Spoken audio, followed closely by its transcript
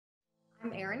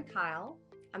I'm Erin Kyle.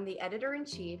 I'm the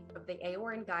editor-in-chief of the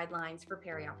AORN Guidelines for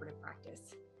Perioperative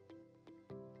Practice.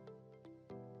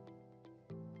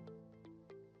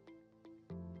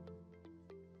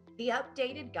 The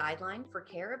updated guideline for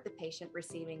care of the patient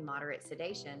receiving moderate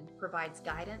sedation provides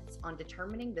guidance on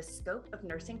determining the scope of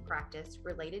nursing practice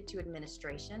related to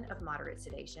administration of moderate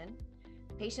sedation,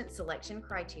 patient selection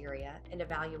criteria and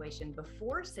evaluation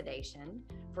before sedation,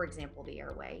 for example, the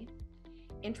airway,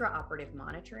 intraoperative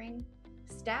monitoring,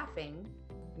 staffing,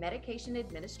 medication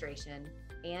administration,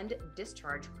 and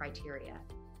discharge criteria.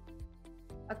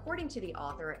 According to the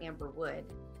author, Amber Wood,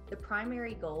 the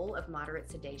primary goal of moderate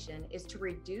sedation is to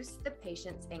reduce the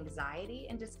patient's anxiety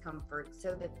and discomfort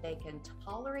so that they can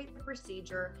tolerate the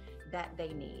procedure that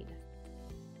they need.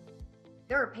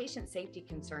 There are patient safety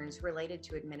concerns related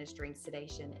to administering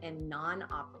sedation in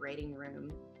non-operating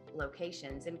room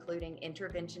locations, including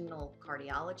interventional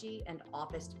cardiology and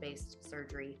office-based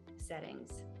surgery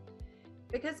settings.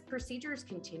 Because procedures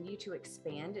continue to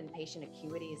expand and patient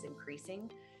acuity is increasing,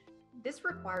 this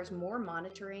requires more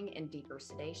monitoring and deeper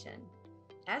sedation.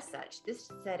 As such, this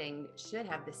setting should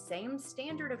have the same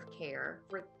standard of care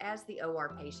as the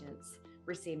OR patients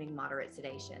receiving moderate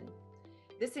sedation.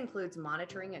 This includes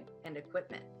monitoring and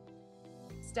equipment.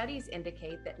 Studies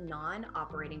indicate that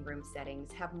non-operating room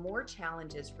settings have more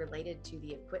challenges related to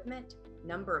the equipment,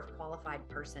 number of qualified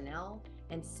personnel,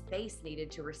 and space needed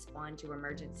to respond to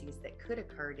emergencies that could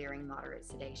occur during moderate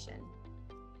sedation.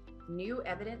 New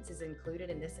evidence is included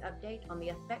in this update on the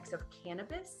effects of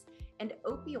cannabis and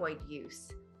opioid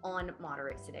use on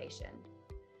moderate sedation.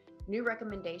 New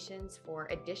recommendations for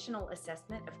additional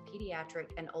assessment of pediatric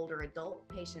and older adult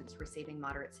patients receiving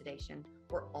moderate sedation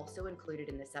were also included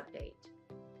in this update.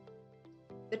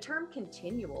 The term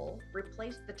continual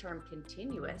replaced the term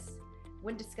continuous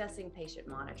when discussing patient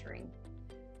monitoring.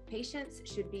 Patients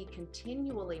should be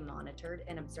continually monitored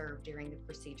and observed during the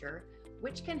procedure,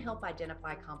 which can help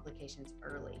identify complications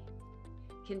early.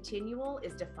 Continual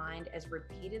is defined as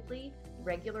repeatedly,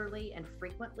 regularly, and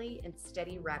frequently in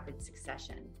steady, rapid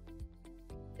succession.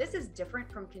 This is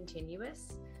different from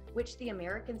continuous, which the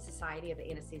American Society of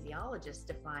Anesthesiologists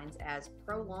defines as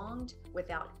prolonged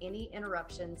without any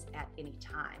interruptions at any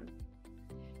time.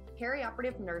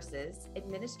 Perioperative nurses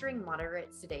administering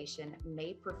moderate sedation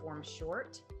may perform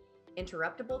short,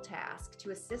 interruptible tasks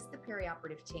to assist the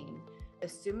perioperative team,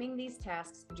 assuming these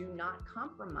tasks do not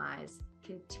compromise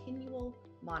continual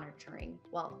monitoring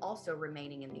while also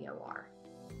remaining in the OR.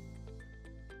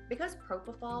 Because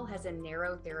propofol has a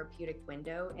narrow therapeutic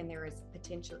window and there is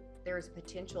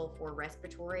potential for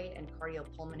respiratory and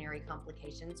cardiopulmonary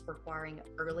complications requiring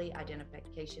early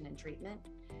identification and treatment,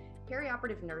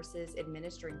 perioperative nurses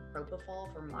administering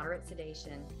propofol for moderate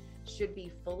sedation should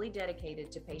be fully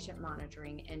dedicated to patient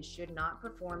monitoring and should not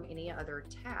perform any other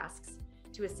tasks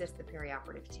to assist the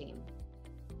perioperative team.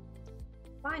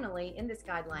 Finally, in this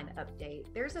guideline update,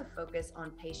 there's a focus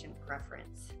on patient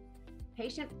preference.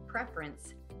 Patient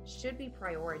preference should be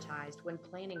prioritized when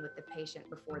planning with the patient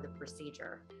before the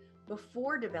procedure,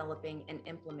 before developing and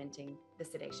implementing the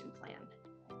sedation plan.